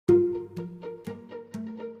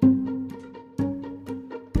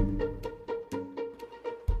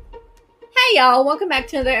Hey y'all, welcome back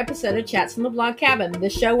to another episode of Chats from the Blog Cabin, the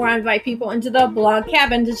show where I invite people into the blog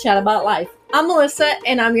cabin to chat about life. I'm Melissa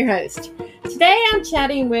and I'm your host. Today I'm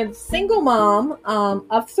chatting with single mom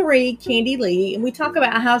of 3, Candy Leigh, and we talk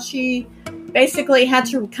about how she basically had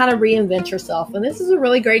to kind of reinvent herself. And this is a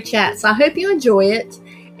really great chat, so I hope you enjoy it.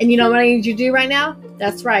 And you know what I need you to do right now?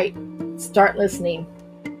 That's right, start listening.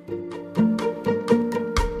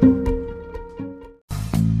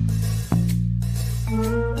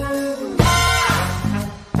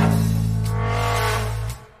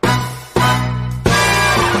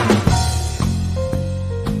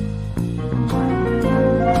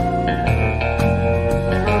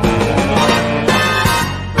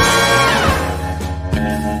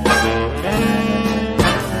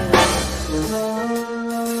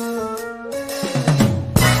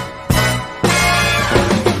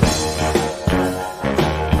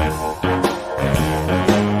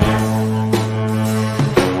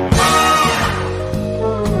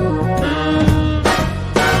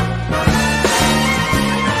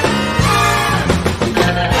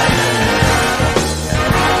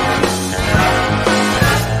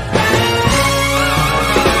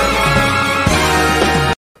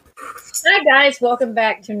 Hi guys, welcome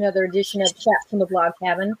back to another edition of Chats from the Blog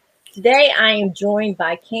Cabin. Today I am joined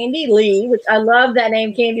by Candy Leigh, which I love that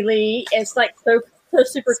name, Candy Leigh. It's like so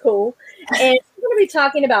super cool. And we're going to be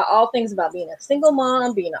talking about all things about being a single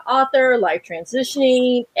mom, being an author, life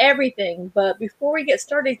transitioning, everything. But before we get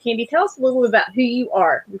started, Candy, tell us a little bit about who you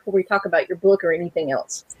are before we talk about your book or anything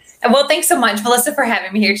else. Well, thanks so much, Melissa, for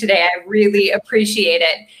having me here today. I really appreciate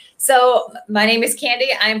it. So my name is Candy.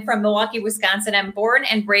 I'm from Milwaukee, Wisconsin. I'm born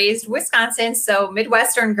and raised Wisconsin, so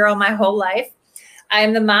Midwestern girl my whole life.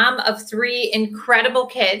 I'm the mom of 3 incredible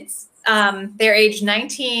kids. They're age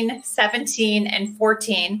 19, 17, and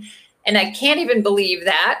 14. And I can't even believe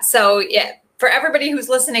that. So yeah, for everybody who's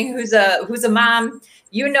listening, who's a mom,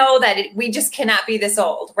 you know that we just cannot be this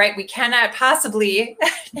old, right? We cannot possibly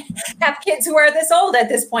have kids who are this old at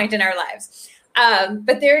this point in our lives.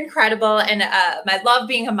 But they're incredible. And I love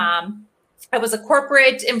being a mom. I was a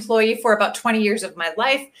corporate employee for about 20 years of my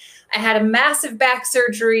life. I had a massive back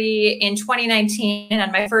surgery in 2019. And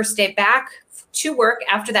on my first day back to work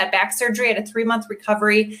after that back surgery, I had a 3-month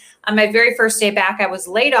recovery. On my very first day back, I was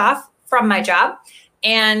laid off from my job.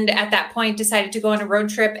 And at that point, decided to go on a road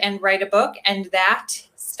trip and write a book. And that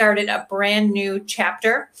started a brand new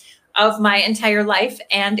chapter of my entire life.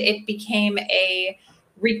 And it became a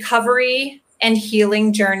recovery and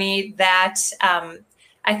healing journey that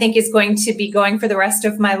I think is going to be going for the rest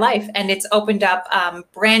of my life. And it's opened up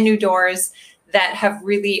brand new doors that have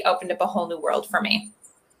really opened up a whole new world for me.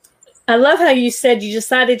 I love how you said you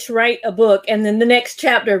decided to write a book and then the next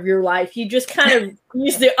chapter of your life, you just kind of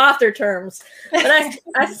use the author terms. But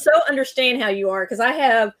I so understand how you are, because I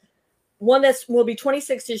have one that will be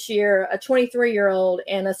 26 this year, a 23-year-old,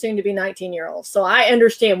 and a soon-to-be 19-year-old. So I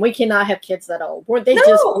understand we cannot have kids that old. Weren't they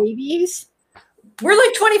just babies? We're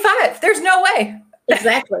like 25. There's no way.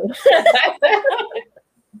 Exactly.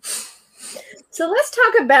 So let's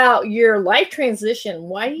talk about your life transition.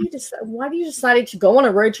 Why do you decide to go on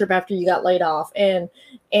a road trip after you got laid off and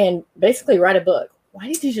basically write a book? Why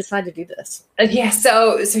did you decide to do this? Yeah,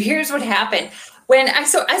 so here's what happened. When I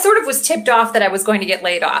sort of was tipped off that I was going to get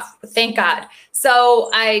laid off, thank God. So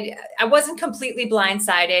I wasn't completely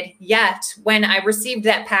blindsided yet. When I received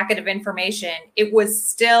that packet of information, it was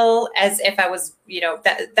still as if I was,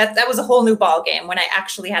 that was a whole new ball game when I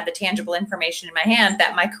actually had the tangible information in my hand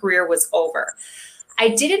that my career was over. I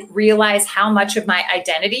didn't realize how much of my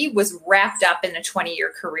identity was wrapped up in a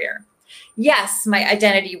 20-year career. Yes, my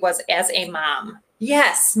identity was as a mom.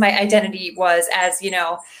 Yes, my identity was as,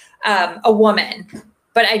 a woman,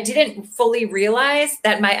 but I didn't fully realize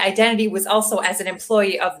that my identity was also as an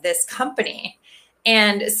employee of this company.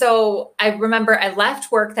 And so I remember I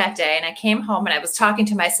left work that day and I came home and I was talking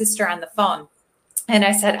to my sister on the phone and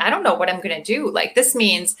I said, I don't know what I'm going to do. Like, this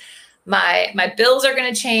means my bills are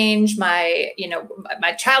going to change. My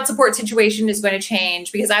child support situation is going to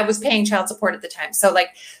change because I was paying child support at the time. So like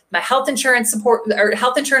my health insurance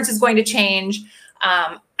is going to change.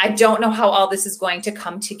 I don't know how all this is going to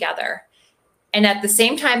come together. And at the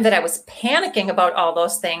same time that I was panicking about all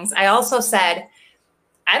those things, I also said,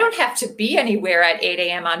 I don't have to be anywhere at 8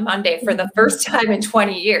 a.m. on Monday for the first time in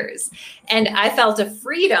 20 years. And I felt a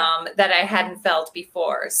freedom that I hadn't felt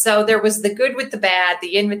before. So there was the good with the bad, the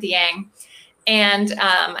yin with the yang. And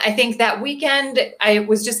I think that weekend, I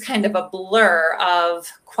was just kind of a blur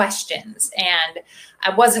of questions. And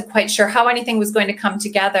I wasn't quite sure how anything was going to come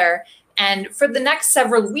together. And for the next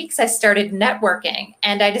several weeks, I started networking,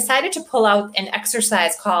 and I decided to pull out an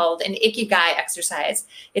exercise called an Ikigai exercise.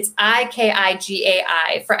 It's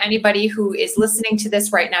Ikigai. For anybody who is listening to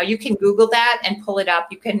this right now, you can Google that and pull it up.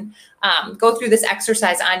 You can go through this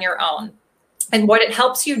exercise on your own. And what it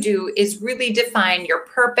helps you do is really define your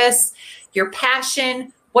purpose, your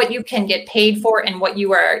passion, what you can get paid for, and what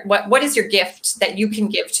is your gift that you can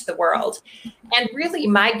give to the world. And really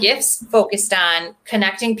my gifts focused on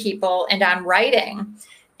connecting people and on writing.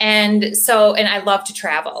 And I love to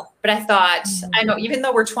travel, but I thought, I know, even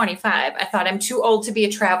though we're 25, I thought I'm too old to be a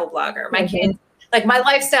travel blogger. My kids, like my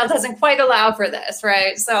lifestyle doesn't quite allow for this.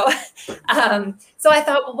 Right. So I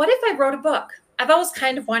thought, well, what if I wrote a book? I've always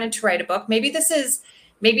kind of wanted to write a book. Maybe this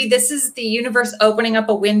is the universe opening up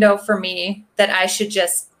a window for me that I should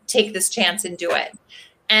just take this chance and do it.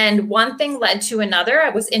 And one thing led to another. I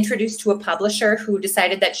was introduced to a publisher who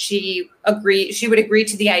decided that she would agree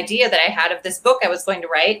to the idea that I had of this book I was going to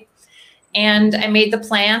write. And I made the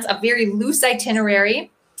plans, a very loose itinerary.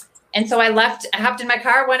 And so I hopped in my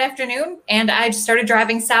car one afternoon and I just started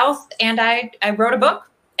driving south and I wrote a book.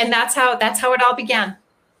 And that's how it all began.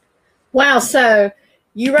 Wow. So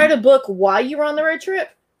you wrote a book while you were on the road trip?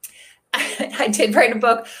 I did write a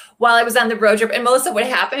book while I was on the road trip. And Melissa, what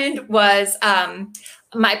happened was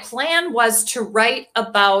my plan was to write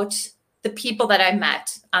about the people that I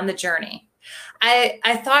met on the journey.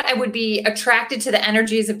 I thought I would be attracted to the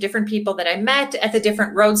energies of different people that I met at the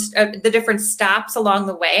different roads, the different stops along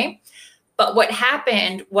the way. But what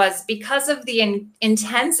happened was, because of the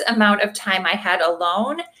intense amount of time I had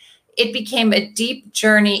alone, it became a deep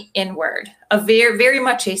journey inward, a very, very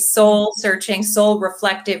much a soul searching, soul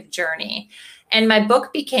reflective journey. And my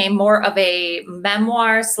book became more of a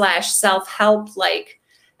memoir / self-help, like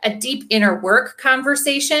a deep inner work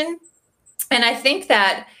conversation. And I think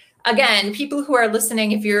that, again, people who are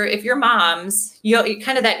listening, if you're moms, you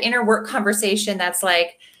kind of that inner work conversation that's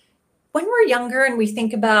like, when we're younger and we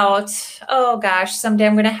think about, oh gosh, someday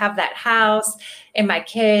I'm going to have that house and my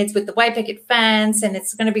kids with the white picket fence and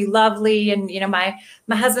it's going to be lovely. And, my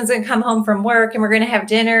husband's going to come home from work and we're going to have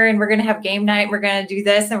dinner and we're going to have game night. And we're going to do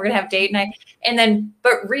this and we're going to have date night. And then,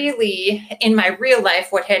 but really in my real life,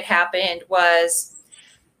 what had happened was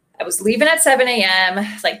I was leaving at 7 a.m.,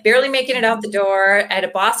 like barely making it out the door. I had a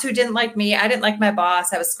boss who didn't like me. I didn't like my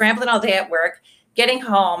boss. I was scrambling all day at work, getting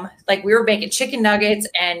home. Like we were making chicken nuggets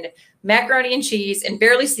and macaroni and cheese and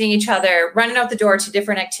barely seeing each other, running out the door to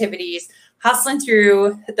different activities, hustling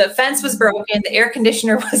through. The fence was broken. The air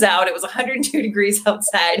conditioner was out. It was 102 degrees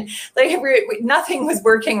outside. Like nothing was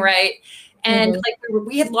working right. And like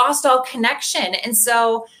we had lost all connection. And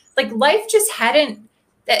so like life hadn't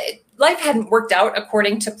worked out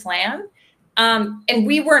according to plan. And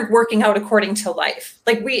we weren't working out according to life.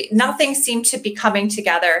 Like nothing seemed to be coming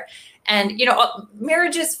together. And,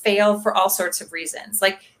 marriages fail for all sorts of reasons.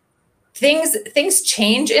 Like things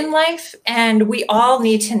change in life and we all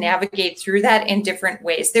need to navigate through that in different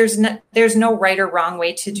ways. There's no right or wrong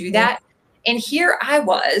way to do that. And here I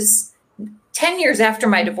was 10 years after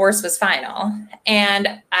my divorce was final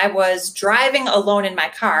and I was driving alone in my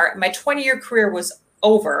car. My 20-year career was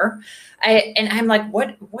over. I'm like,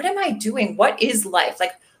 what am I doing? What is life?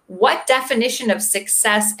 Like, what definition of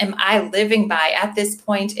success am I living by at this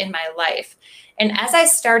point in my life? And as I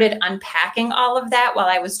started unpacking all of that while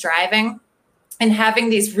I was driving and having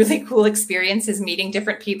these really cool experiences, meeting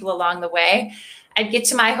different people along the way, I'd get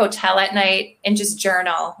to my hotel at night and just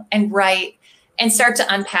journal and write and start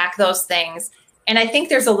to unpack those things. And I think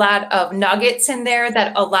there's a lot of nuggets in there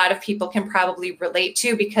that a lot of people can probably relate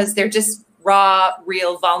to because they're just raw,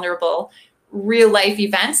 real, vulnerable, real life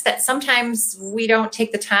events that sometimes we don't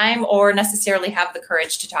take the time or necessarily have the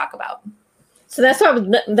courage to talk about. So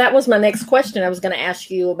that was my next question I was going to ask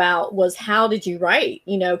you about was how did you write?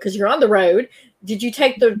 Because you're on the road. Did you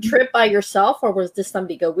take the trip by yourself or was this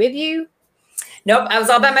somebody go with you? Nope, I was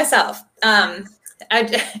all by myself. And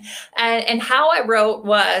how I wrote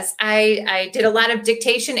was I did a lot of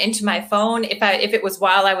dictation into my phone. If it was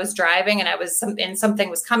while I was driving and something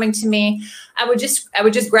was coming to me, I would just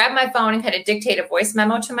grab my phone and kind of dictate a voice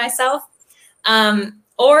memo to myself.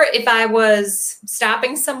 Or if I was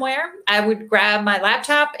stopping somewhere, I would grab my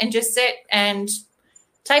laptop and just sit and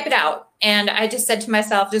type it out. And I just said to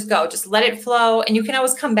myself, just go, just let it flow. And you can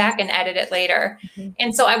always come back and edit it later. Mm-hmm.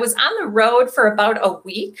 And so I was on the road for about a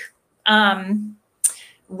week,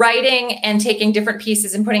 writing and taking different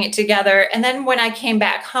pieces and putting it together. And then when I came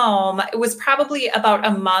back home, it was probably about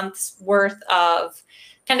a month's worth of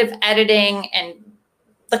kind of editing and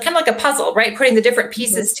kind of like a puzzle, right? Putting the different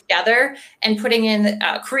pieces together and putting in,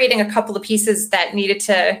 creating a couple of pieces that needed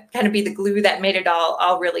to kind of be the glue that made it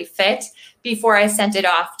all really fit before I sent it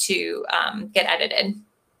off to get edited.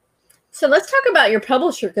 So let's talk about your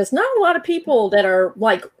publisher, because not a lot of people that are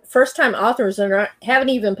like first-time authors and haven't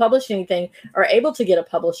even published anything are able to get a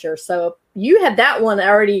publisher. So you had that one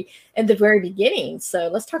already at the very beginning. So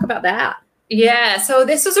let's talk about that. Yeah, so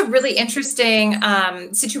this was a really interesting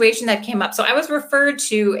situation that came up. So I was referred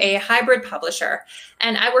to a hybrid publisher,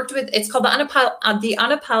 and I worked with, it's called the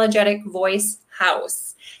Unapologetic Voice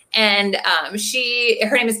House. And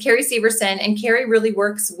her name is Carrie Severson, and Carrie really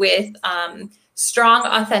works with strong,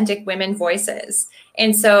 authentic women voices.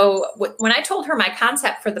 And so when I told her my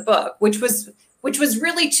concept for the book, which was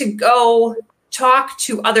really to go talk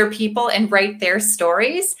to other people and write their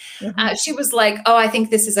stories, she was like, oh, I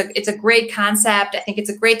think it's a great concept. I think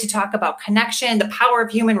it's great to talk about connection, the power of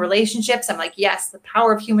human relationships. I'm like, yes, the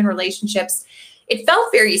power of human relationships. It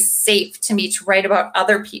felt very safe to me to write about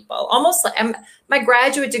other people, almost like my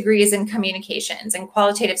graduate degree is in communications and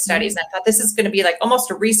qualitative studies. And I thought this is going to be like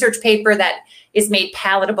almost a research paper that is made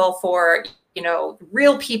palatable for,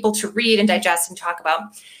 real people to read and digest and talk about.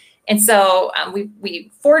 And so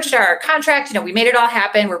we forged our contract, we made it all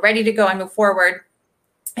happen. We're ready to go and move forward.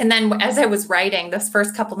 And then as I was writing those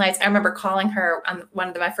first couple nights, I remember calling her on one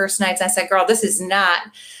of my first nights. I said, girl, this is not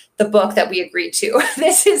the book that we agreed to.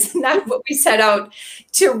 This is not what we set out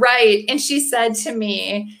to write. And she said to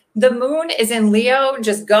me, the moon is in Leo.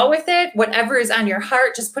 Just go with it. Whatever is on your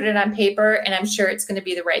heart, just put it on paper. And I'm sure it's going to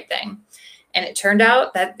be the right thing. And it turned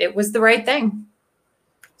out that it was the right thing.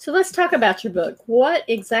 So let's talk about your book. What's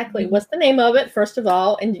the name of it, first of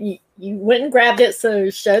all? And you went and grabbed it, so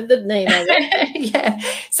showed the name of it. Yeah.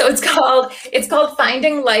 So it's called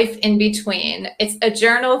Finding Life in Between. It's a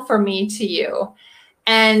journal for me to you.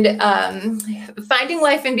 And Finding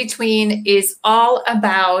Life in Between is all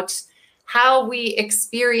about how we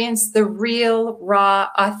experience the real, raw,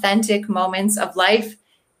 authentic moments of life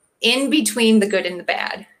in between the good and the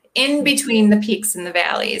bad, in between the peaks and the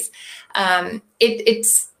valleys.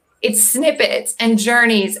 It's snippets and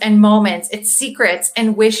journeys and moments. It's secrets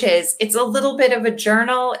and wishes. It's a little bit of a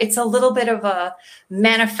journal. It's a little bit of a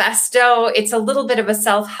manifesto. It's a little bit of a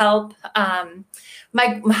self-help.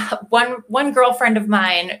 My one girlfriend of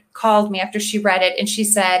mine called me after she read it, and she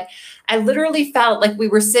said, I literally felt like we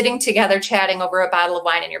were sitting together chatting over a bottle of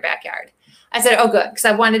wine in your backyard. I said, oh, good, because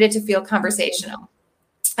I wanted it to feel conversational.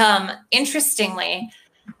 Interestingly,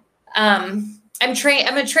 I'm a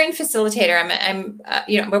trained facilitator.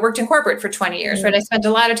 I worked in corporate for 20 years, right? I spent a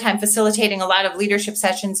lot of time facilitating a lot of leadership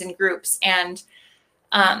sessions in groups. And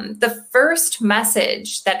the first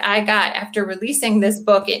message that I got after releasing this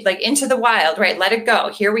book, into the wild, right? Let it go.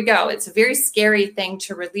 Here we go. It's a very scary thing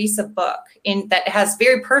to release a book that has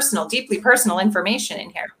very personal, deeply personal information in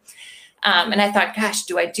here. And I thought, gosh,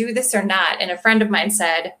 do I do this or not? And a friend of mine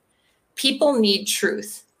said, people need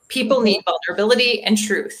truth. People need vulnerability and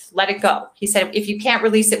truth. Let it go. He said, if you can't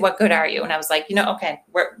release it, what good are you? And I was like, okay,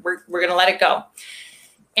 we're going to let it go.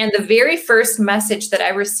 And the very first message that I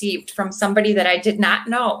received from somebody that I did not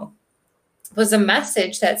know was a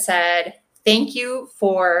message that said, thank you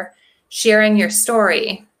for sharing your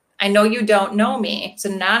story. I know you don't know me. It's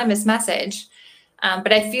an anonymous message,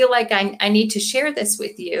 but I feel like I need to share this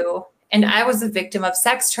with you. And I was a victim of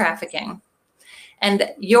sex trafficking.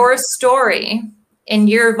 And your story and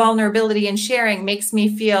your vulnerability and sharing makes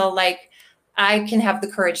me feel like I can have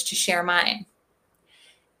the courage to share mine.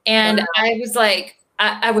 And wow. I was like,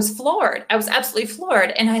 I was floored. I was absolutely floored.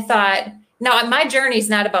 And I thought, no, my journey is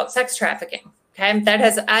not about sex trafficking. Okay.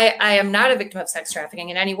 I am not a victim of sex trafficking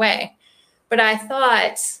in any way, but I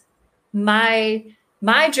thought my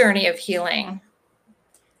journey of healing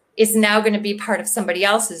is now going to be part of somebody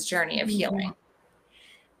else's journey of healing.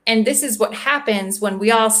 And this is what happens when we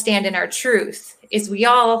all stand in our truth, is we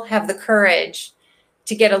all have the courage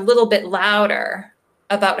to get a little bit louder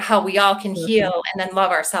about how we all can heal and then love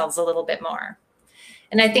ourselves a little bit more.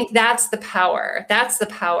 And I think that's the power. That's the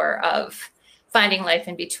power of finding life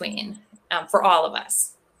in between for all of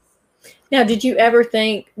us. Now, did you ever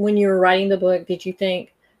think when you were writing the book, did you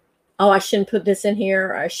think, oh, I shouldn't put this in here,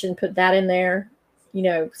 or I shouldn't put that in there?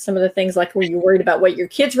 Some of the things, like, were you worried about what your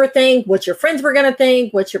kids were think, what your friends were going to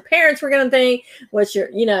think, what your parents were going to think,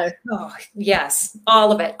 Oh, yes,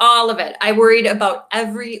 all of it. I worried about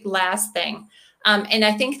every last thing. And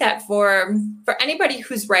I think that for anybody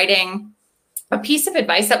who's writing, a piece of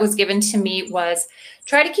advice that was given to me was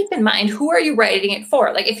try to keep in mind, who are you writing it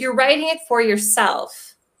for? Like, if you're writing it for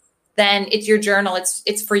yourself, then it's your journal.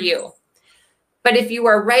 It's for you. But if you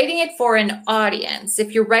are writing it for an audience,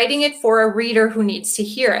 if you're writing it for a reader who needs to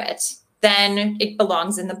hear it, then it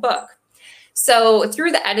belongs in the book. So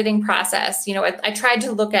through the editing process, I tried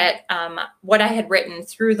to look at what I had written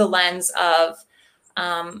through the lens of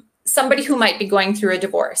somebody who might be going through a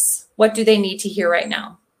divorce. What do they need to hear right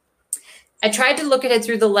now? I tried to look at it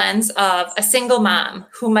through the lens of a single mom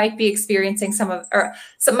who might be experiencing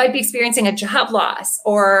might be experiencing a job loss,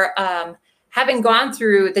 or having gone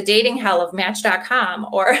through the dating hell of Match.com,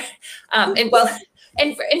 or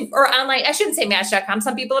or online. I shouldn't say Match.com.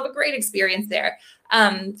 Some people have a great experience there.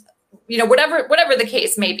 Whatever the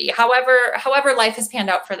case may be. However life has panned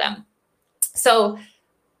out for them. So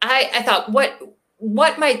I thought,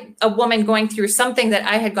 what might a woman going through something that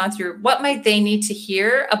I had gone through, what might they need to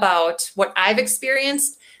hear about what I've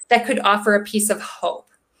experienced that could offer a piece of hope?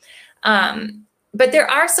 But there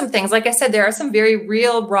are some things, like I said, there are some very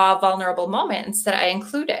real, raw, vulnerable moments that I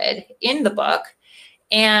included in the book.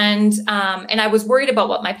 And I was worried about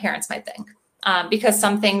what my parents might think, because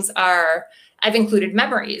some things I've included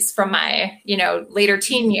memories from my, later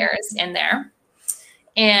teen years in there.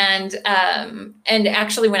 And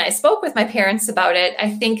actually, when I spoke with my parents about it,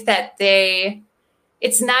 I think that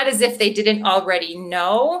it's not as if they didn't already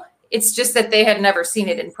know. It's just that they had never seen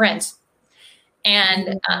it in print.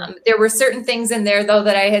 And there were certain things in there, though,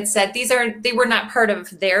 that I had said, they were not part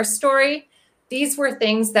of their story. These were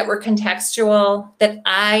things that were contextual that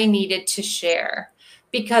I needed to share,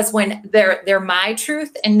 because when they're my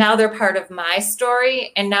truth, and now they're part of my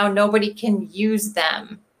story, and now nobody can use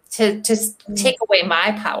them to take away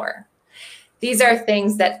my power. These are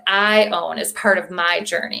things that I own as part of my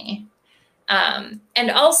journey.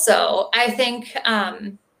 And also, I think,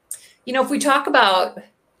 if we talk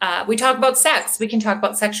about sex, we can talk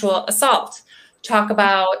about sexual assault, talk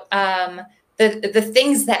about the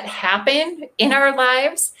things that happen in our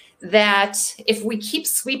lives that if we keep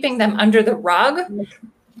sweeping them under the rug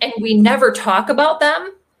and we never talk about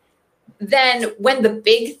them, then when the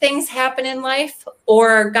big things happen in life,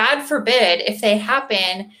 or God forbid, if they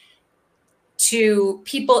happen to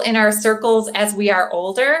people in our circles as we are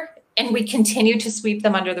older and we continue to sweep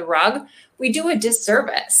them under the rug, we do a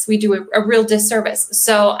disservice. We do a real disservice.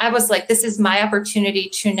 So I was like, this is my opportunity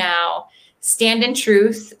to now stand in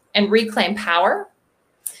truth and reclaim power.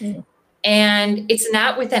 Mm. And it's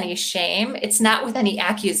not with any shame. It's not with any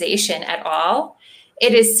accusation at all.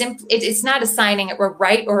 It is it's not assigning it a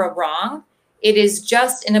right or a wrong. It is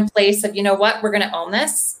just in a place of, what, we're going to own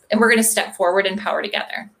this and we're going to step forward in power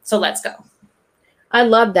together. So let's go. I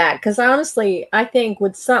love that, because honestly, I think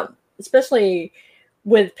especially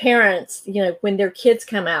with parents, when their kids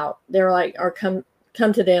come out, they're like, or come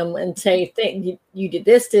to them and say, you did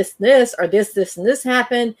this, or this, and this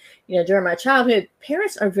happened, during my childhood.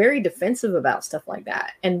 Parents are very defensive about stuff like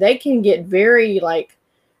that. And they can get very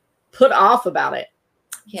put off about it.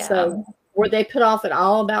 Yeah. So were they put off at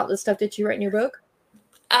all about the stuff that you write in your book?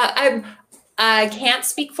 I can't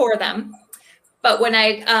speak for them, but when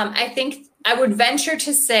I think I would venture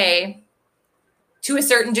to say, to a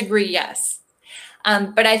certain degree, yes.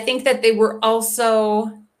 But I think that they're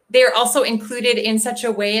also included in such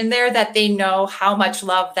a way in there that they know how much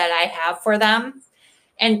love that I have for them.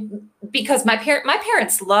 And because my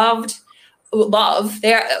parents love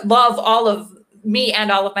all of me and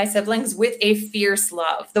all of my siblings with a fierce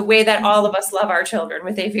love, the way that all of us love our children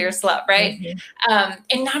with a fierce love, right? Mm-hmm.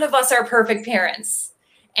 And none of us are perfect parents.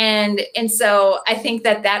 And so I think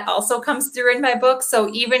that also comes through in my book. So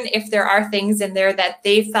even if there are things in there that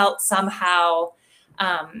they felt somehow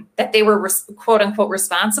that they were quote unquote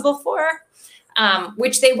responsible for,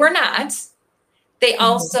 which they were not, they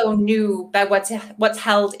also knew by what's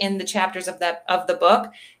held in the chapters of the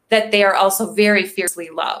book that they are also very fiercely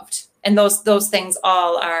loved. And those things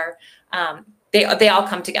all are, they all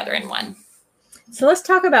come together in one. So let's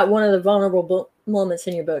talk about one of the vulnerable moments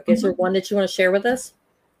in your book. Is there one that you want to share with us?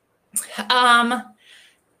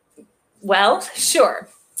 Well, sure.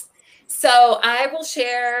 So I will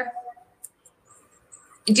share.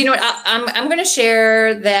 Do you know what? I'm going to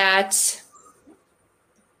share that.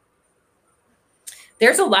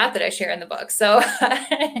 There's a lot that I share in the book. So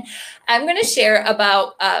I'm going to share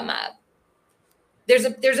about, there's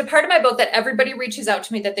a part of my book that everybody reaches out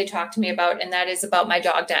to me that they talk to me about, and that is about my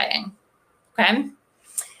dog dying. Okay.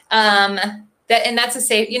 That's a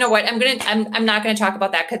safe, you know what? I'm not going to talk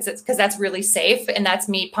about that because that's really safe. And that's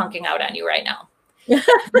me punking out on you right now.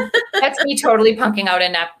 That's me totally punking out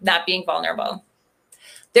and not being vulnerable.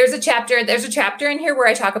 There's a chapter in here where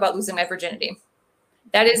I talk about losing my virginity.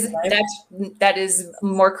 That is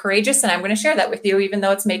more courageous, and I'm going to share that with you, even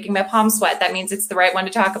though it's making my palms sweat. That means it's the right one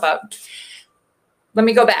to talk about. let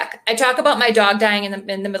me go back. I talk about my dog dying in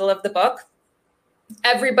the middle of the book.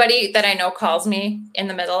 Everybody that I know calls me in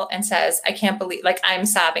the middle and says, I can't believe, like, I'm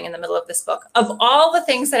sobbing in the middle of this book. Of all the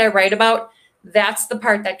things that I write about, that's the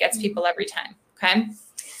part that gets people every time. Okay.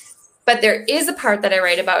 But there is a part that I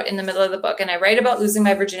write about in the middle of the book, and I write about losing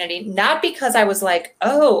my virginity, not because I was like,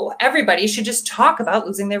 oh, everybody should just talk about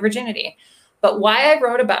losing their virginity. But why I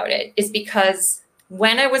wrote about it is because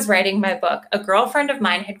when I was writing my book, a girlfriend of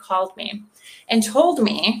mine had called me and told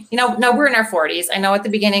me, now we're in our 40s. I know at the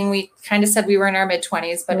beginning we kind of said we were in our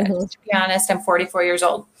mid-20s, but to be honest, I'm 44 years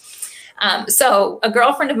old. So a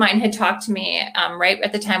girlfriend of mine had talked to me right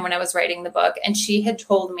at the time when I was writing the book, and she had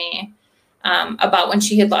told me about when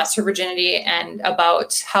she had lost her virginity and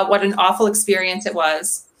about what an awful experience it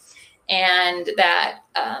was, and that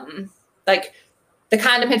like the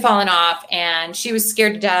condom had fallen off and she was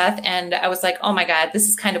scared to death. And I was like, oh my God, this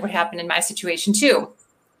is kind of what happened in my situation too.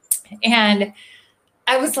 And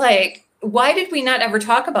I was like, why did we not ever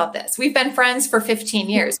talk about this? We've been friends for 15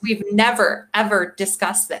 years. We've never, ever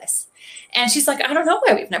discussed this. And she's like, I don't know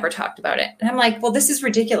why we've never talked about it. And I'm like, well, this is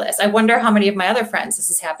ridiculous. I wonder how many of my other friends this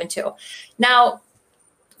has happened to. Now,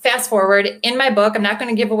 fast forward in my book, I'm not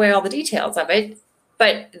going to give away all the details of it,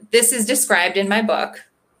 but this is described in my book.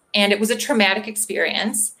 And it was a traumatic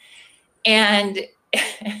experience. And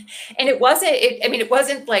it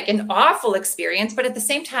wasn't like an awful experience, but at the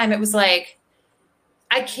same time, it was like,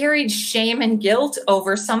 I carried shame and guilt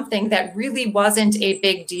over something that really wasn't a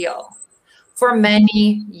big deal for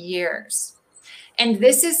many years. And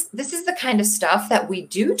this is the kind of stuff that we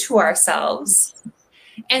do to ourselves.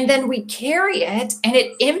 And then we carry it, and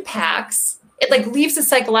it impacts, it like leaves a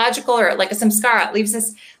psychological or like a samskara, it leaves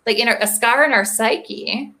us like a scar in our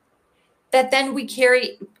psyche that then we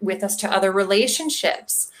carry with us to other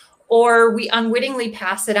relationships, or we unwittingly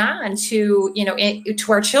pass it on to,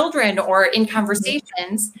 to our children or in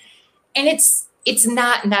conversations. And it's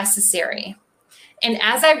not necessary. And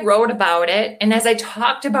as I wrote about it, and as I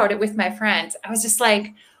talked about it with my friends, I was just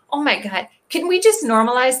like, oh my God, can we just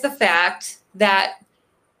normalize the fact that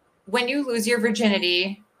when you lose your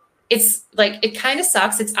virginity, it's like, it kind of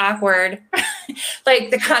sucks. It's awkward.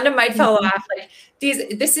 Like the condom might fall off. Like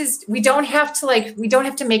we don't have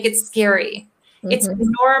to make it scary. It's a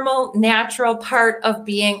normal, natural part of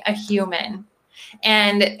being a human.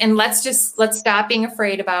 And let's stop being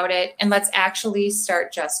afraid about it. And let's actually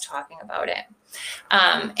start just talking about it.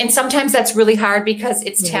 And sometimes that's really hard because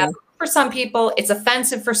it's taboo for some people. It's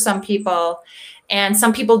offensive for some people. And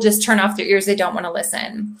some people just turn off their ears. They don't want to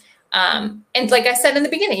listen. And like I said in the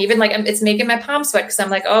beginning, even like it's making my palms sweat because I'm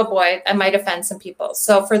like, oh boy, I might offend some people.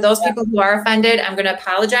 So for those people who are offended, I'm going to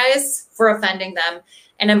apologize for offending them.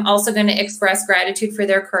 And I'm also going to express gratitude for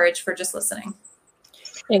their courage for just listening.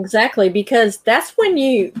 Exactly. Because that's when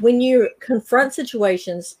you confront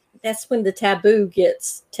situations, that's when the taboo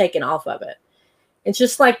gets taken off of it. It's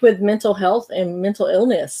just like with mental health and mental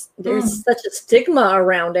illness. There's such a stigma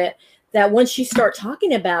around it that once you start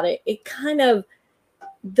talking about it, it kind of,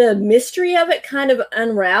 the mystery of it kind of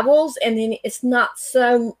unravels, and then it's not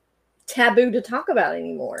so taboo to talk about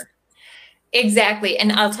anymore. Exactly.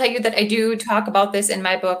 And I'll tell you that I do talk about this in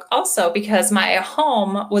my book also, because my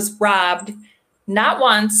home was robbed not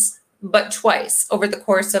once, but twice over the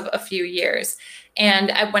course of a few years.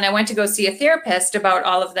 And when I went to go see a therapist about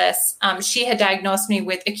all of this, she had diagnosed me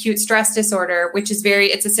with acute stress disorder, which is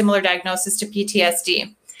it's a similar diagnosis to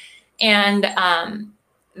PTSD. And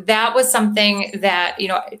that was something that,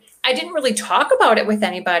 I didn't really talk about it with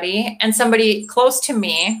anybody. And somebody close to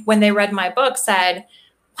me, when they read my book, said,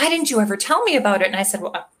 why didn't you ever tell me about it? And I said,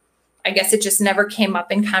 well, I guess it just never came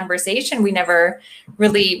up in conversation. We never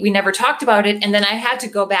talked about it. And then I had to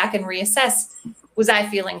go back and reassess. Was I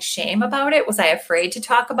feeling shame about it? Was I afraid to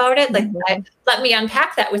talk about it? Like, let me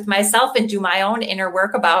unpack that with myself and do my own inner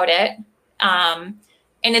work about it. And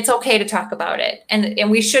it's okay to talk about it. And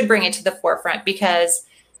we should bring it to the forefront, because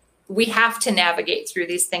we have to navigate through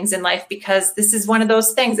these things in life, because this is one of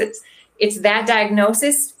those things. It's that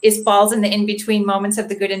diagnosis falls in the in-between moments of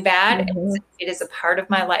the good and bad. It is a part of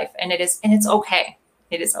my life, and it's okay.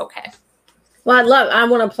 It is okay. Well, I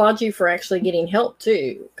want to applaud you for actually getting help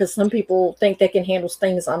too, because some people think they can handle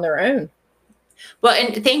things on their own. Well,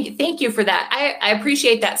 and thank you for that. I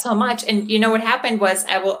appreciate that so much. And what happened was,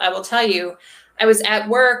 I will tell you, I was at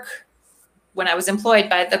work when I was employed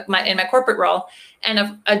in my corporate role,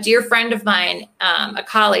 and a dear friend of mine, a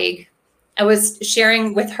colleague, I was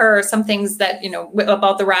sharing with her some things that,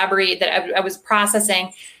 about the robbery that I was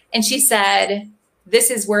processing. And she said,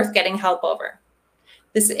 this is worth getting help over.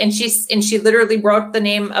 And she literally wrote the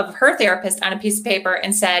name of her therapist on a piece of paper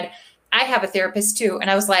and said, I have a therapist too. And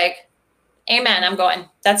I was like, Amen. I'm going.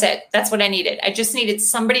 That's it. That's what I needed. I just needed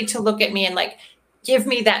somebody to look at me and like give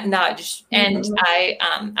me that nudge. And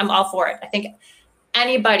I'm all for it. I think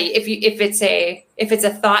anybody, if it's a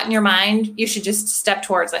thought in your mind, you should just step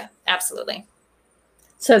towards it. Absolutely.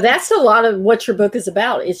 So that's a lot of what your book is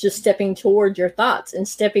about, is just stepping toward your thoughts and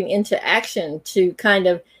stepping into action to kind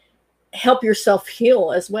of help yourself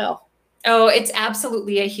heal as well. Oh, it's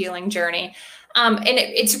absolutely a healing journey. And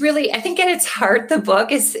it's really, I think at its heart, the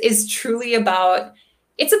book is truly about,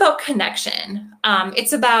 it's about connection.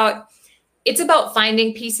 It's about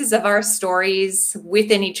finding pieces of our stories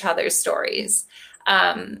within each other's stories.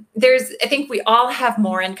 I think we all have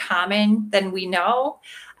more in common than we know.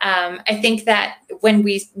 I think that when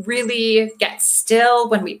we really get still,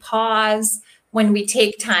 when we pause, when we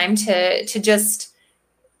take time to just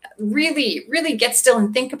really, really get still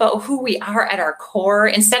and think about who we are at our core,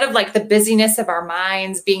 instead of like the busyness of our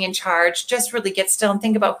minds being in charge, just really get still and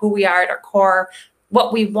think about who we are at our core,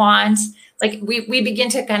 what we want. Like we begin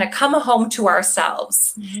to kind of come home to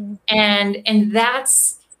ourselves. And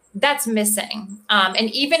that's missing. And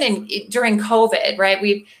even during COVID, right?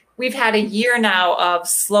 We've had a year now of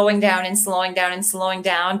slowing down and slowing down and slowing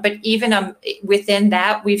down. But even within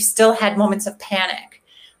that, we've still had moments of panic,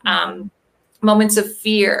 moments of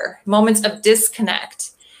fear, moments of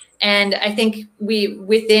disconnect. And I think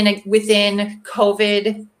within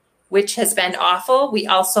COVID, which has been awful, we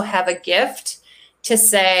also have a gift to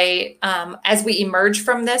say, as we emerge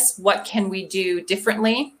from this, what can we do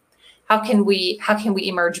differently? How can we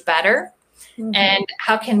emerge better? And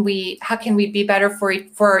how can we be better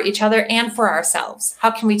for each other and for ourselves?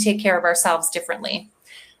 How can we take care of ourselves differently,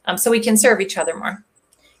 so we can serve each other more?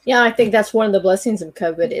 Yeah, I think that's one of the blessings of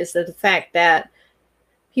COVID, is that the fact that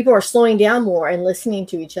people are slowing down more and listening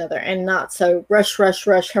to each other, and not so rush,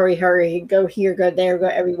 hurry, go here, go there, go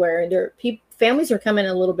everywhere. And families are coming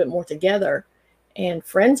a little bit more together, and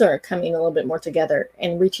friends are coming a little bit more together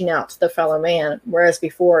and reaching out to the fellow man. Whereas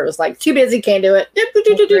before it was like, too busy, can't do it.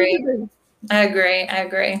 I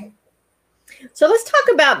agree. So let's talk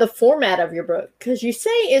about the format of your book, because you say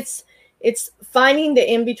it's finding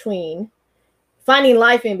the in-between, finding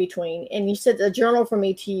life in between, and you said a journal for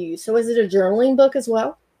me to use. So is it a journaling book as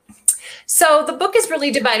well? So the book is really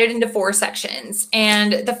divided into 4 sections.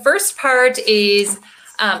 And the first part is,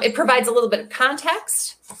 it provides a little bit of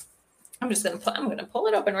context. I'm going to pull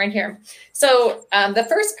it open right here. So the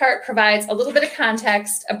first part provides a little bit of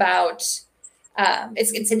context about,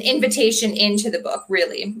 it's an invitation into the book,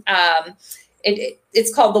 really.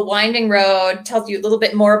 It's called The Winding Road, tells you a little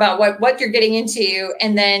bit more about what you're getting into.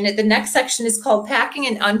 And then the next section is called Packing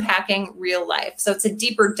and Unpacking Real Life. So it's a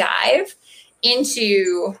deeper dive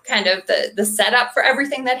into kind of the setup for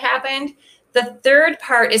everything that happened. The third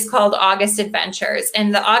part is called August Adventures.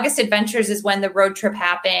 And the August Adventures is when the road trip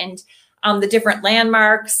happened, the different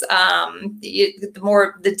landmarks,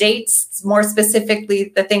 the dates, more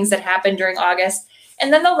specifically, the things that happened during August.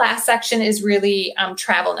 And then the last section is really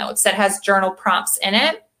travel notes that has journal prompts in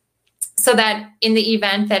it, so that in the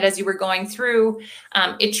event that as you were going through,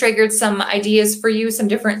 it triggered some ideas for you, some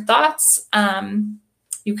different thoughts.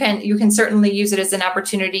 You can certainly use it as an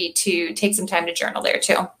opportunity to take some time to journal there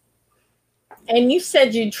too. And you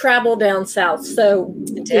said you travel down south. So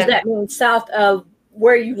does that mean south of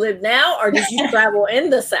where you live now, or did you travel in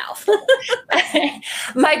the South?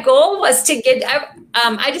 My goal was to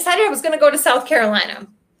I decided I was going to go to South Carolina.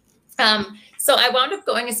 So I wound up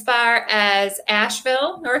going as far as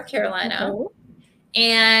Asheville, North Carolina.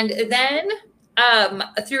 And then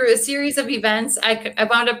through a series of events, I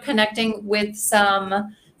wound up connecting with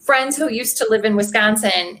some friends who used to live in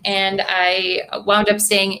Wisconsin, and I wound up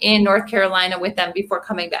staying in North Carolina with them before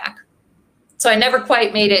coming back. So I never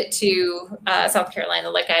quite made it to South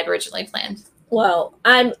Carolina like I had originally planned. Well,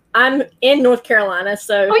 I'm in North Carolina,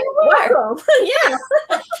 so welcome. Yeah.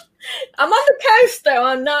 I'm on the coast, though.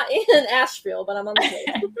 I'm not in Asheville, but I'm on the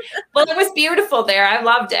coast. Well, it was beautiful there. I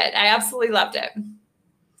loved it. I absolutely loved it.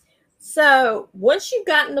 So once you've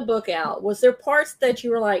gotten the book out, was there parts that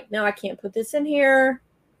you were like, no, I can't put this in here.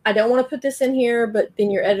 I don't want to put this in here. But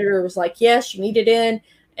then your editor was like, yes, you need it in.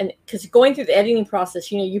 And because going through the editing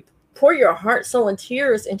process, you pour your heart, soul, and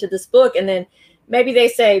tears into this book, and then maybe they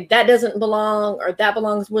say that doesn't belong or that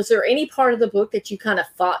belongs. Was there any part of the book that you kind of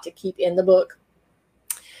fought to keep in the book?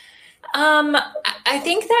 I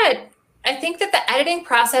think that the editing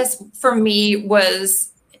process for me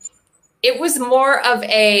was more of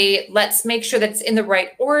a, let's make sure that's in the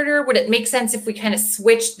right order. Would it make sense if we kind of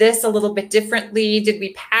switched this a little bit differently? Did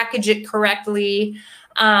we package it correctly?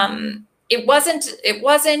 It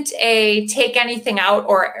wasn't a take anything out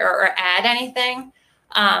or add anything.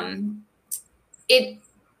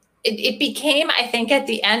 it became, I think at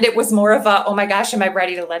the end, it was more of a, oh my gosh, am I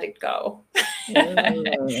ready to let it go?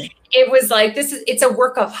 It was like, it's a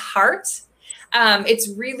work of heart. It's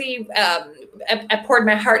really, I poured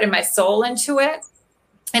my heart and my soul into it.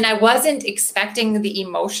 And I wasn't expecting the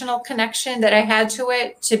emotional connection that I had to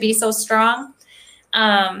it to be so strong.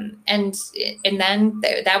 And then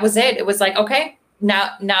that was it. It was like, okay,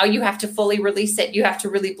 now you have to fully release it. You have to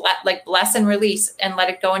really bless and release and let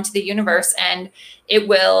it go into the universe, and it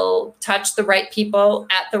will touch the right people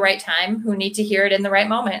at the right time who need to hear it in the right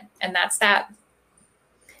moment. And that's that.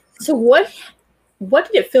 So what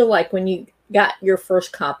did it feel like when you got your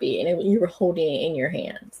first copy and you were holding it in your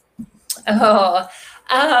hands? Oh,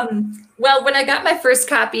 well, when I got my first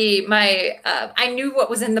copy, I knew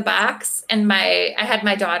what was in the box, and I had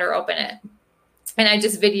my daughter open it, and I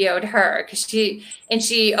just videoed her because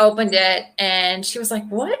she opened it and she was like,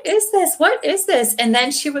 "What is this? What is this?" And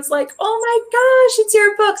then she was like, "Oh my gosh, it's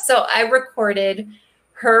your book." So I recorded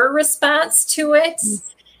her response to it.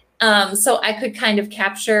 So I could kind of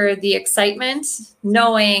capture the excitement,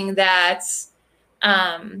 knowing that,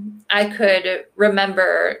 I could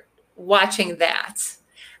remember watching that.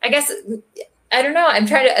 I guess, I don't know.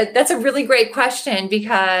 That's a really great question,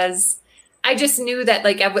 because I just knew that,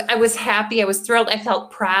 like, I was happy. I was thrilled. I felt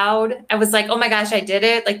proud. I was like, oh my gosh, I did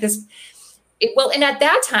it. Like this. And at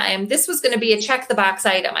that time, this was going to be a check the box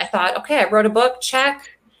item. I thought, okay, I wrote a book, check.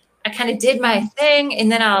 I kind of did my thing,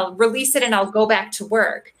 and then I'll release it and I'll go back to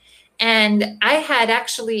work. And I had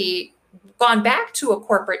actually gone back to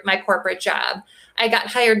my corporate job. I got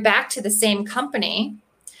hired back to the same company.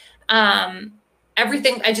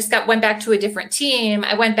 Everything, I just went back to a different team.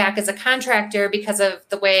 I went back as a contractor because of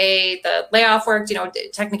the way the layoff worked,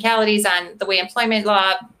 technicalities on the way employment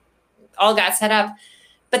law all got set up.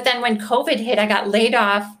 But then when COVID hit, I got laid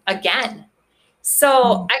off again.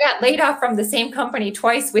 So I got laid off from the same company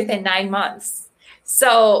twice within 9 months.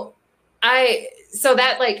 So I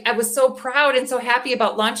was so proud and so happy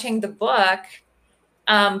about launching the book.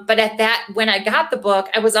 But when I got the book,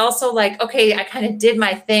 I was also like, okay, I kind of did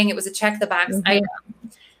my thing. It was a check the box item.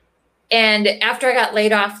 And after I got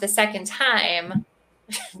laid off the second time,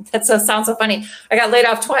 sounds so funny. I got laid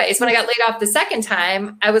off twice. When I got laid off the second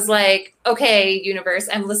time, I was like, okay, universe,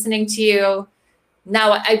 I'm listening to you.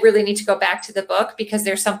 Now I really need to go back to the book, because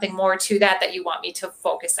there's something more to that you want me to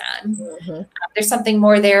focus on. There's something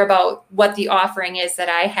more there about what the offering is that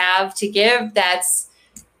I have to give that's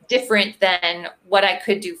different than what I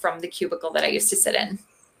could do from the cubicle that I used to sit in.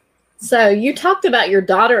 So you talked about your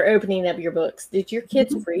daughter opening up your books. Did your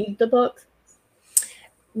kids read the book?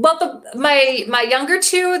 Well, my younger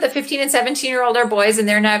two, the 15 and 17-year-old, are boys, and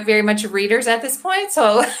they're not very much readers at this point.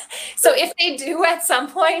 So if they do at some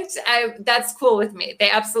point, that's cool with me. They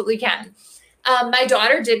absolutely can. My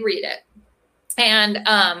daughter did read it, and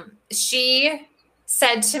she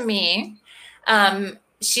said to me,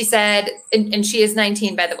 she said, and she is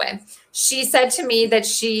 19, by the way, she said to me that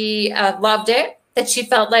she loved it, that she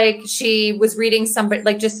felt like she was reading somebody,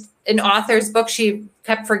 like just an author's book. She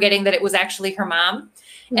kept forgetting that it was actually her mom.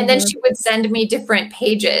 And then she would send me different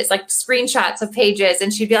pages, like screenshots of pages.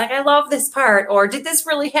 And she'd be like, I love this part, or did this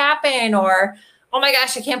really happen? Or, oh my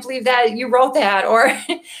gosh, I can't believe that you wrote that. Or,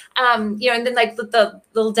 and then like the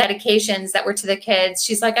little dedications that were to the kids.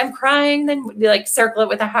 She's like, I'm crying. Then we like circle it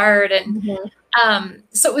with a heart. And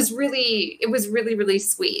so it was really, really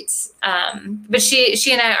sweet. But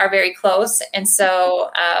she and I are very close. And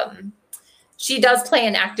so she does play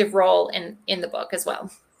an active role in the book as well.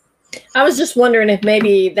 I was just wondering if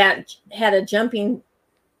maybe that had a jumping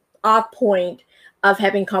off point of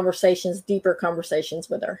having deeper conversations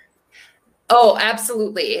with her. Oh,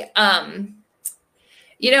 absolutely. Parenting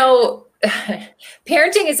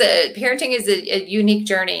is a unique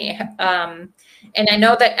journey. And I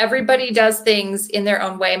know that everybody does things in their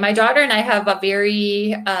own way. My daughter and I have a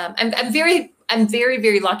very, I'm very,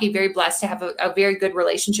 very lucky, very blessed to have a very good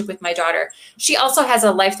relationship with my daughter. She also has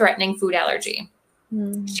a life-threatening food allergy.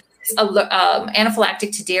 She's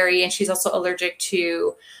anaphylactic to dairy, and she's also allergic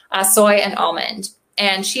to soy and almond.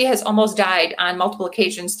 And she has almost died on multiple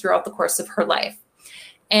occasions throughout the course of her life.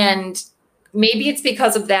 And maybe it's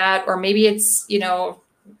because of that, or maybe it's,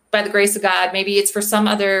 by the grace of God, maybe it's for some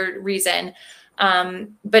other reason.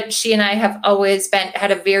 But she and I have always had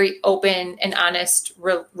a very open and honest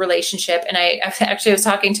relationship. And I actually was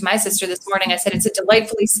talking to my sister this morning. I said, it's a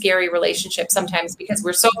delightfully scary relationship sometimes because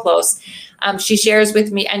we're so close. She shares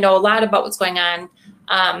with me, I know a lot about what's going on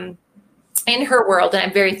in her world, and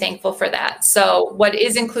I'm very thankful for that. So what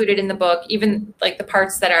is included in the book, even like the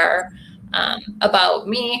parts that are about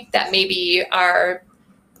me, that maybe are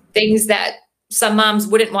things that some moms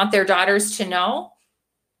wouldn't want their daughters to know,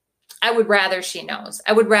 I would rather she knows.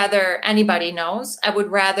 I would rather anybody knows. I would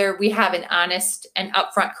rather we have an honest and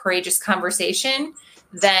upfront, courageous conversation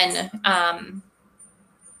than,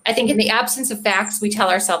 I think in the absence of facts, we tell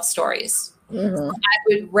ourselves stories. Mm-hmm. I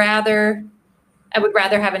would rather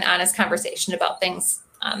have an honest conversation about things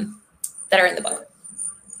that are in the book.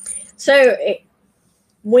 So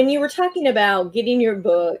when you were talking about getting your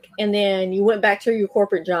book and then you went back to your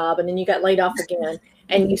corporate job and then you got laid off again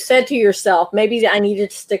and you said to yourself, maybe I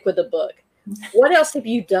needed to stick with the book. What else have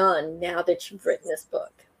you done now that you've written this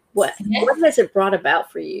book? What has it brought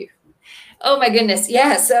about for you? Oh my goodness.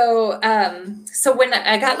 Yeah. So when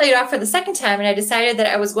I got laid off for the second time and I decided that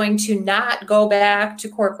I was going to not go back to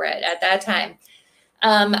corporate at that time,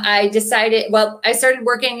 I started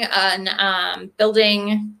working on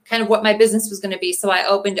building kind of what my business was going to be. So I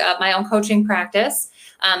opened up my own coaching practice.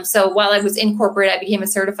 So while I was in corporate, I became a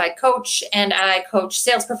certified coach and I coached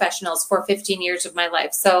sales professionals for 15 years of my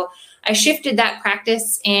life. So I shifted that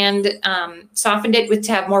practice and softened it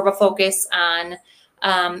to have more of a focus on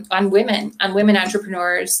women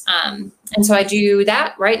entrepreneurs. And so I do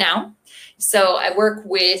that right now. So I work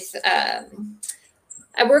with, I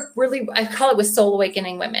call it with soul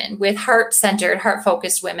awakening women, with heart-centered,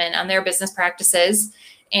 heart-focused women on their business practices.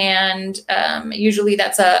 And usually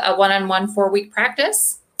that's a one-on-one 4-week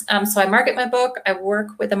practice. So I market my book, I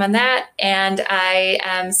work with them on that, and I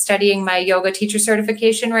am studying my yoga teacher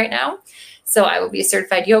certification right now. So I will be a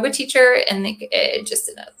certified yoga teacher in just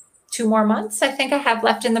in 2 more months, I think I have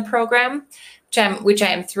left in the program, which I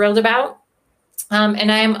am thrilled about.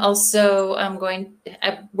 And I am also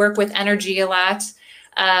I work with energy a lot.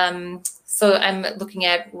 So I'm looking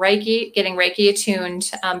at Reiki, getting Reiki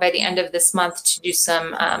attuned by the end of this month to do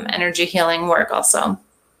some energy healing work also.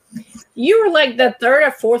 You were like the 3rd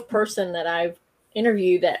or 4th person that I've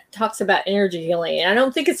interviewed that talks about energy healing. And I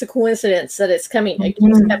don't think it's a coincidence that it's coming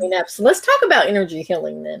up. So let's talk about energy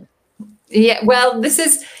healing then. Yeah, well,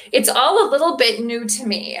 it's all a little bit new to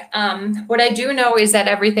me. What I do know is that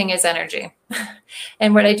everything is energy.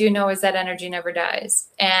 And what I do know is that energy never dies.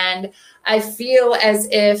 And I feel as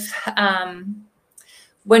if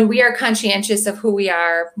when we are conscientious of who we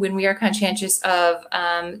are, when we are conscientious of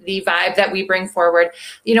the vibe that we bring forward,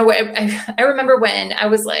 I remember when I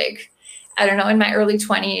was like, I don't know, in my early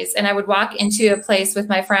 20s, and I would walk into a place with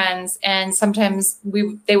my friends, and sometimes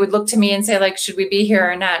they would look to me and say, like, should we be here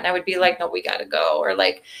or not? And I would be like, no, we got to go. Or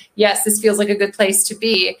like, yes, this feels like a good place to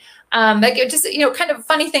be. Like it just, kind of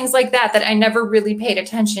funny things like that I never really paid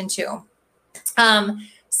attention to.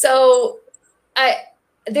 So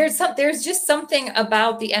there's just something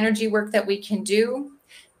about the energy work that we can do.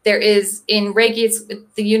 There is in Reiki,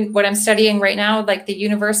 it's what I'm studying right now, like the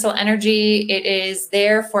universal energy. It is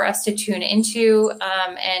there for us to tune into.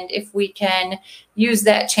 And if we can use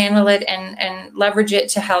that, channel it and leverage it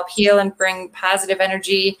to help heal and bring positive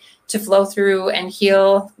energy to flow through and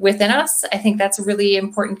heal within us, I think that's a really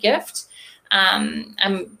important gift. I'm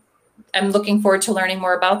looking forward to learning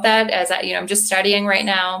more about that as I'm just studying right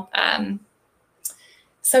now.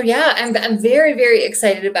 So yeah, I'm very, very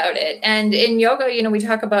excited about it. And in yoga, we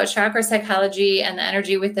talk about chakra psychology and the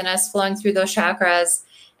energy within us flowing through those chakras.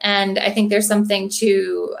 And I think there's something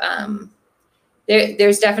to,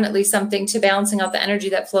 there's definitely something to balancing out the energy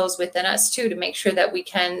that flows within us too, to make sure that we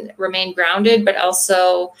can remain grounded, but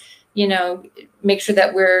also, make sure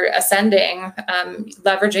that we're ascending,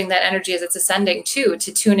 leveraging that energy as it's ascending too,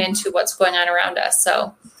 to tune into what's going on around us.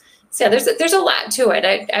 So yeah, there's a lot to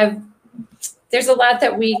it. There's a lot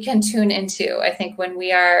that we can tune into, I think, when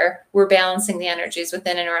we're balancing the energies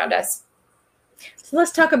within and around us. So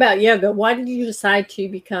let's talk about yoga. Why did you decide to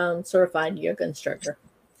become certified yoga instructor?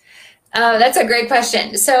 That's a great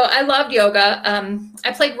question. So I loved yoga.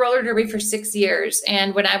 I played roller derby for 6 years.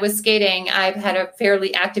 And when I was skating, I've had a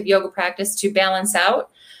fairly active yoga practice to balance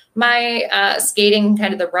out my skating,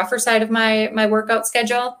 kind of the rougher side of my workout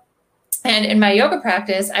schedule. And in my yoga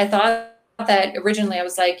practice, I thought that originally I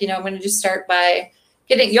was like, I'm going to just start by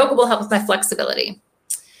yoga will help with my flexibility.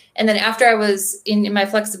 And then after I was in my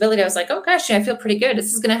flexibility, I was like, oh gosh, I feel pretty good.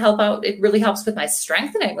 This is going to help out. It really helps with my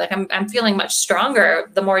strengthening. Like I'm feeling much stronger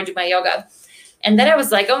the more I do my yoga. And then I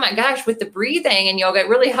was like, oh my gosh, with the breathing and yoga, it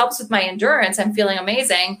really helps with my endurance. I'm feeling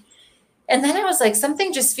amazing. And then I was like,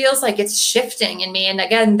 something just feels like it's shifting in me. And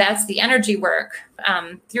again, that's the energy work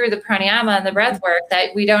through the pranayama and the breath work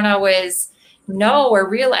that we don't always know or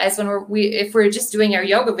realize when if we're just doing our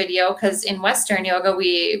yoga video, because in Western yoga,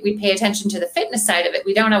 we pay attention to the fitness side of it.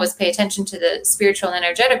 We don't always pay attention to the spiritual and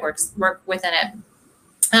energetic work within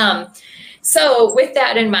it. So with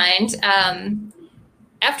that in mind,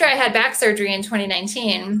 after I had back surgery in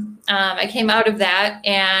 2019, I came out of that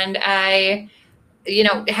and I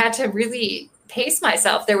had to really pace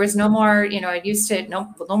myself. There was no more, I used to,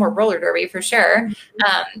 no more roller derby for sure.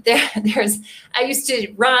 I used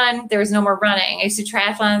to run, there was no more running. I used to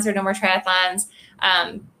triathlons, there were no more triathlons.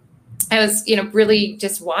 I was, really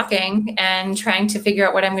just walking and trying to figure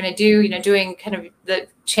out what I'm going to do, doing kind of the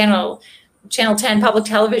channel 10 public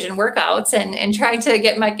television workouts and trying to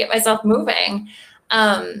get myself moving.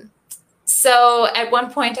 So at one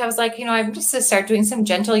point I was like, I'm just going to start doing some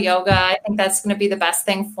gentle yoga. I think that's going to be the best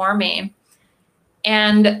thing for me.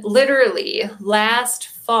 And literally last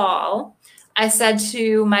fall, I said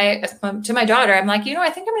to my daughter, I'm like, I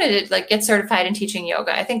think I'm going to get certified in teaching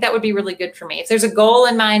yoga. I think that would be really good for me. If there's a goal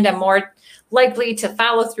in mind, I'm more likely to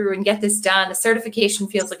follow through and get this done. The certification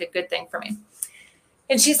feels like a good thing for me.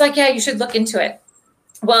 And she's like, yeah, you should look into it.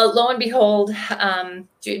 Well, lo and behold,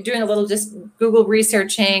 doing a little just Google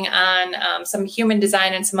researching on some human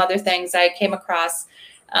design and some other things, I came across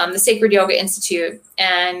the Sacred Yoga Institute,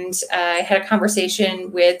 and I had a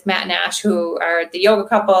conversation with Matt and Ash, who are the yoga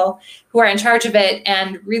couple who are in charge of it,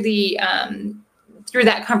 and really through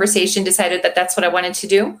that conversation decided that that's what I wanted to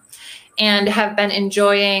do, and have been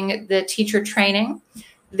enjoying the teacher training.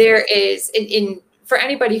 There is, for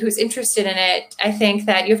anybody who's interested in it, I think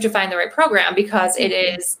that you have to find the right program, because it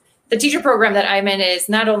is, the teacher program that I'm in is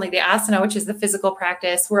not only the asana, which is the physical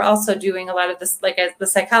practice, we're also doing a lot of this, the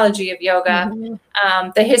psychology of yoga,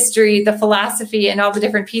 the history, the philosophy, and all the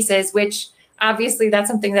different pieces, which obviously that's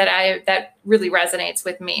something that really resonates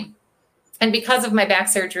with me. And because of my back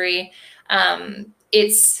surgery,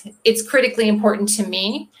 it's critically important to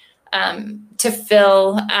me to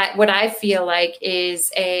fill what I feel like is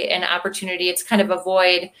an opportunity. It's kind of a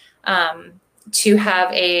void to have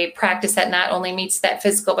a practice that not only meets that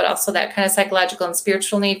physical, but also that kind of psychological and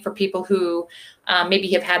spiritual need for people who maybe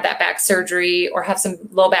have had that back surgery or have some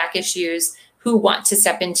low back issues, who want to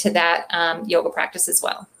step into that yoga practice as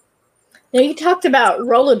well. Now, you talked about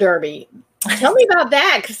roller derby. Tell me about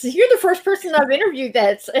that, because you're the first person I've interviewed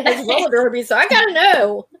that has roller derby, so I got to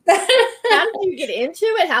know. How did you get into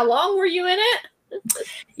it? How long were you in it?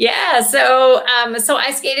 Yeah, so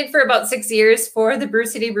I skated for about 6 years for the Brew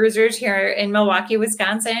City Bruisers here in Milwaukee,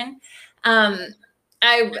 Wisconsin. How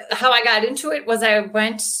I got into it was I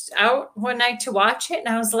went out one night to watch it, and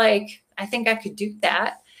I was like, I think I could do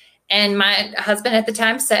that. And my husband at the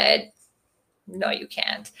time said, no, you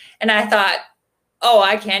can't. And I thought, oh,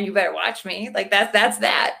 I can. You better watch me. That's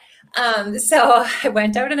that. So I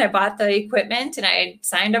went out and I bought the equipment and I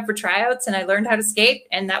signed up for tryouts and I learned how to skate.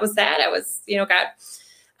 And that was that. I was, got,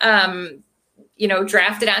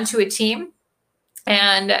 drafted onto a team,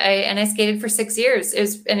 and I skated for 6 years. It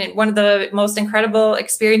was one of the most incredible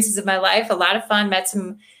experiences of my life. A lot of fun, met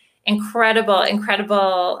some incredible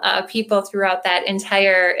people throughout that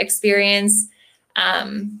entire experience.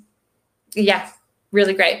 Yeah,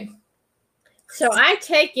 really great. So I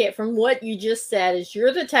take it from what you just said is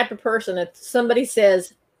you're the type of person that somebody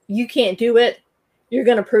says you can't do it, you're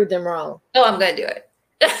going to prove them wrong. Oh, I'm going to do it.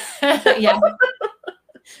 Yeah.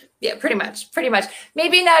 Yeah, pretty much.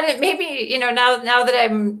 Maybe not. Maybe, now that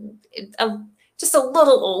I'm just a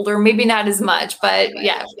little older, maybe not as much, but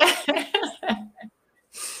yeah.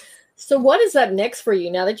 So what is up next for you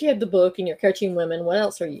now that you have the book and you're coaching women? What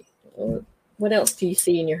else do you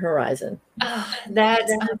see in your horizon? Oh,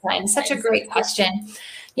 that's such a great question.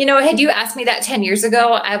 Had you asked me that 10 years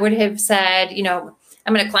ago, I would have said,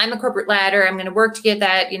 I'm going to climb the corporate ladder. I'm going to work to get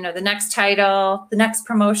that, the next title, the next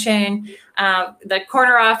promotion, the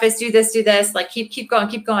corner office, do this, keep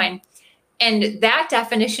going. And that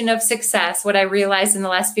definition of success, what I realized in the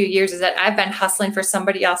last few years is that I've been hustling for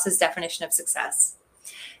somebody else's definition of success.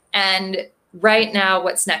 And right now,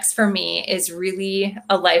 what's next for me is really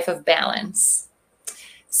a life of balance.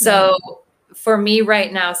 So for me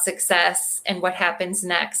right now, success and what happens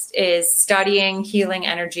next is studying healing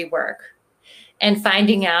energy work and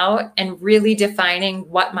finding out and really defining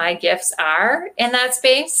what my gifts are in that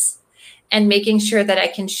space and making sure that I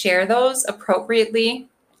can share those appropriately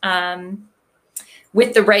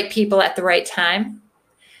with the right people at the right time.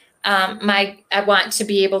 I want to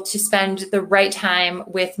be able to spend the right time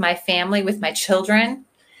with my family, with my children,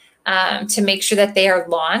 to make sure that they are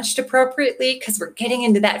launched appropriately, because we're getting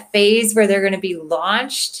into that phase where they're going to be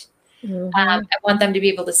launched. I want them to be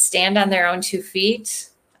able to stand on their own 2 feet.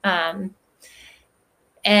 And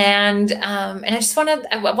I just want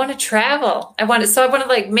to travel. I want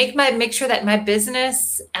to make sure that my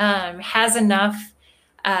business has enough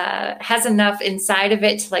inside of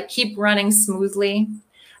it to keep running smoothly.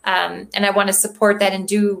 And I want to support that and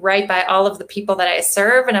do right by all of the people that I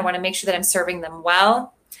serve. And I want to make sure that I'm serving them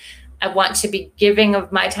well. I want to be giving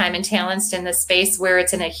of my time and talents in this space where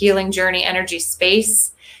it's in a healing journey energy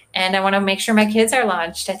space. And I want to make sure my kids are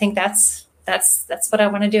launched. I think that's what I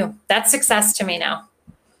want to do. That's success to me now.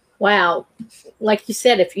 Wow. Like you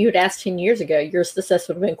said, if you had asked 10 years ago, your success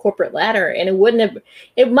would have been corporate ladder, and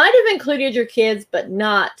it might have included your kids, but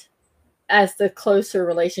not as the closer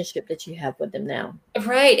relationship that you have with them now.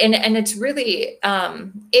 Right. And it's really,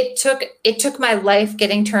 it took my life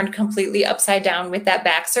getting turned completely upside down with that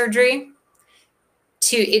back surgery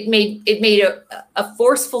it made a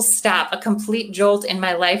forceful stop, a complete jolt in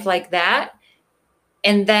my life like that.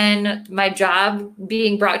 And then my job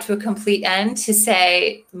being brought to a complete end to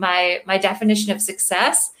say my definition of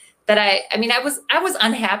success that I was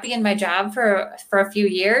unhappy in my job for a few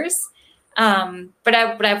years. But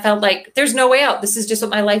I felt like there's no way out. This is just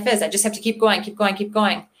what my life is. I just have to keep going, keep going, keep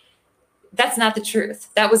going. That's not the truth.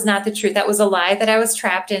 That was not the truth. That was a lie that I was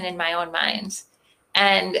trapped in my own mind.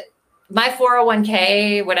 And my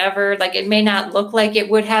 401k, whatever, like it may not look like it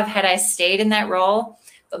would have had I stayed in that role,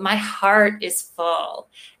 but my heart is full.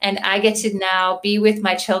 And I get to now be with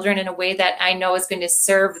my children in a way that I know is going to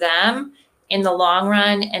serve them in the long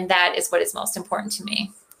run. And that is what is most important to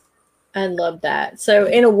me. I love that. So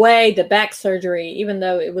in a way, the back surgery, even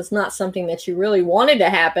though it was not something that you really wanted to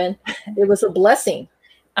happen, it was a blessing.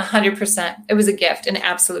 100%. It was a gift, an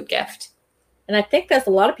absolute gift. And I think that a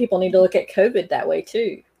lot of people need to look at COVID that way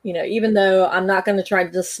too. You know, even though I'm not going to try to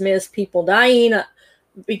dismiss people dying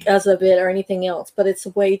because of it or anything else, but it's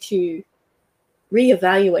a way to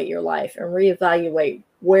reevaluate your life and reevaluate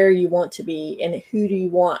where you want to be and who do you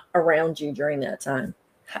want around you during that time.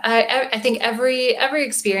 I think every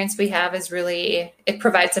experience we have is really, it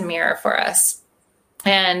provides a mirror for us.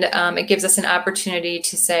 And it gives us an opportunity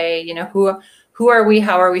to say, you know, who are we?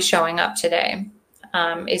 How are we showing up today?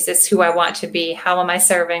 Is this who I want to be? How am I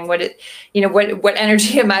serving? What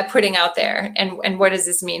energy am I putting out there? And what does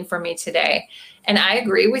this mean for me today? And I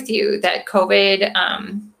agree with you that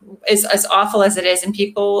COVID is as awful as it is. And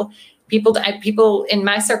people in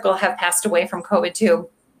my circle have passed away from COVID too.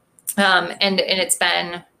 And it's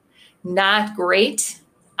been not great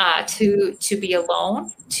to be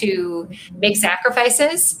alone, to make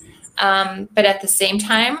sacrifices. But at the same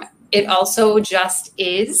time, it also just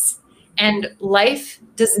is. And life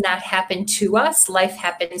does not happen to us. Life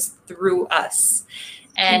happens through us.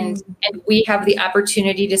 And we have the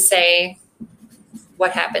opportunity to say,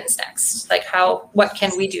 what happens next? Like what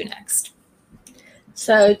can we do next?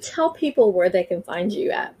 So tell people where they can find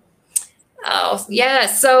you at. Oh, yeah.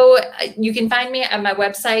 So you can find me at my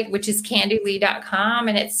website, which is candyleigh.com,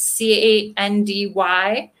 and it's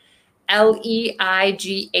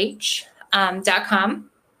CandyLeigh.com.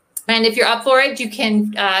 And if you're up for it, you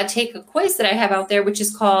can take a quiz that I have out there, which is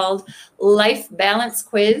called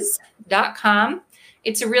lifebalancequiz.com.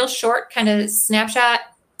 It's a real short kind of snapshot.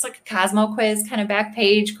 It's like a Cosmo quiz, kind of back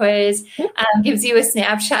page quiz. Gives you a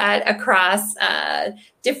snapshot across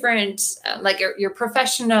different, like your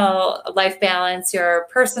professional life balance, your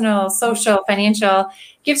personal, social, financial.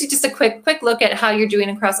 Gives you just a quick look at how you're doing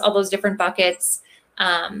across all those different buckets.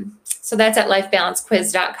 So that's at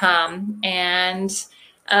lifebalancequiz.com. And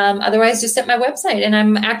otherwise, just at my website. And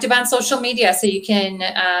I'm active on social media, so you can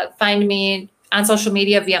find me on social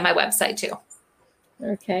media via my website too.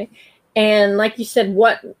 Okay. And like you said,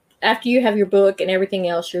 after you have your book and everything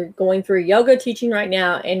else, you're going through yoga teaching right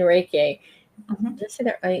now and Reiki. Mm-hmm. Did I say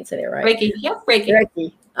that? I didn't say that right. Reiki. Yep.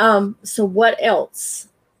 Reiki. So what else?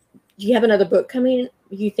 Do you have another book coming,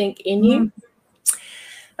 you think, in you?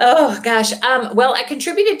 Oh gosh. Well, I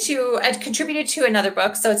contributed to another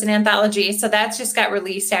book. So it's an anthology. So that's just got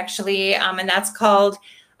released actually. And that's called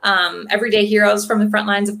Everyday Heroes from the Front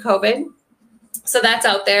Lines of COVID. So that's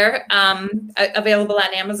out there, available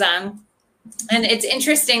on Amazon. And it's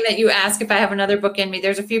interesting that you ask if I have another book in me.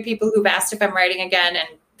 There's a few people who've asked if I'm writing again.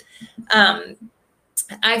 And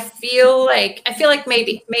I feel like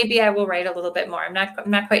maybe I will write a little bit more. I'm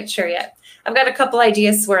not quite sure yet. I've got a couple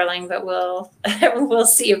ideas swirling, but we'll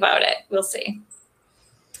see about it. We'll see.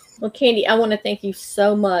 Well, Candy, I want to thank you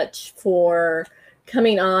so much for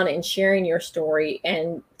coming on and sharing your story,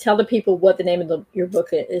 and tell the people what the name of your book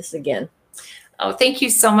is again. Oh, thank you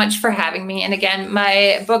so much for having me. And again,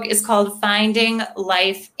 my book is called Finding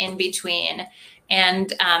Life in Between.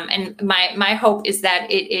 And my hope is that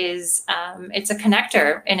it's a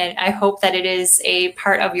connector, and I hope that it is a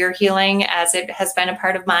part of your healing, as it has been a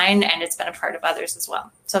part of mine, and it's been a part of others as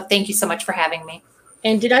well. So thank you so much for having me.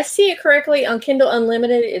 And did I see it correctly? On Kindle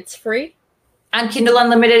Unlimited, it's free? On Kindle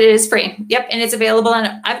Unlimited, it is free. Yep, and it's available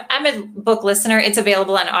on. I'm a book listener. It's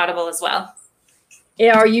available on Audible as well.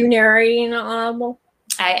 Yeah, are you narrating on Audible?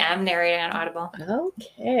 I am narrating on Audible.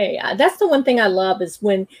 Okay. That's the one thing I love is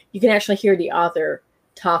when you can actually hear the author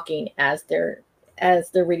talking as they're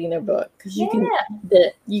reading their book, because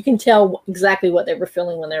you can tell exactly what they were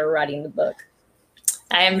feeling when they were writing the book.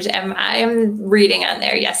 I am reading on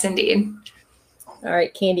there. Yes, indeed. All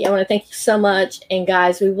right, Candy, I want to thank you so much. And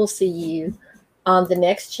guys, we will see you on the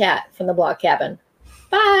next chat from the Blog Cabin.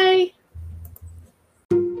 Bye.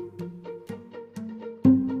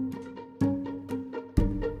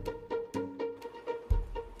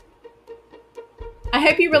 I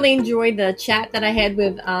hope you really enjoyed the chat that I had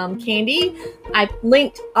with Candy. I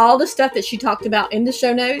linked all the stuff that she talked about in the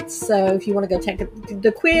show notes. So if you want to go take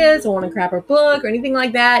the quiz or want to grab her book or anything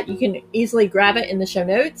like that, you can easily grab it in the show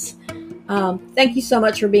notes. Thank you so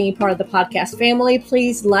much for being part of the podcast family.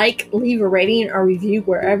 Please leave a rating or review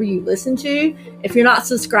wherever you listen to. If you're not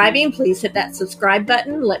subscribing, please hit that subscribe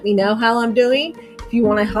button. Let me know how I'm doing. If you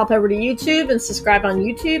want to hop over to YouTube and subscribe on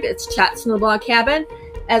YouTube, it's Chats from the Blog Cabin.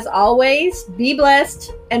 As always, be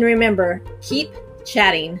blessed, and remember, keep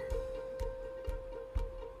chatting.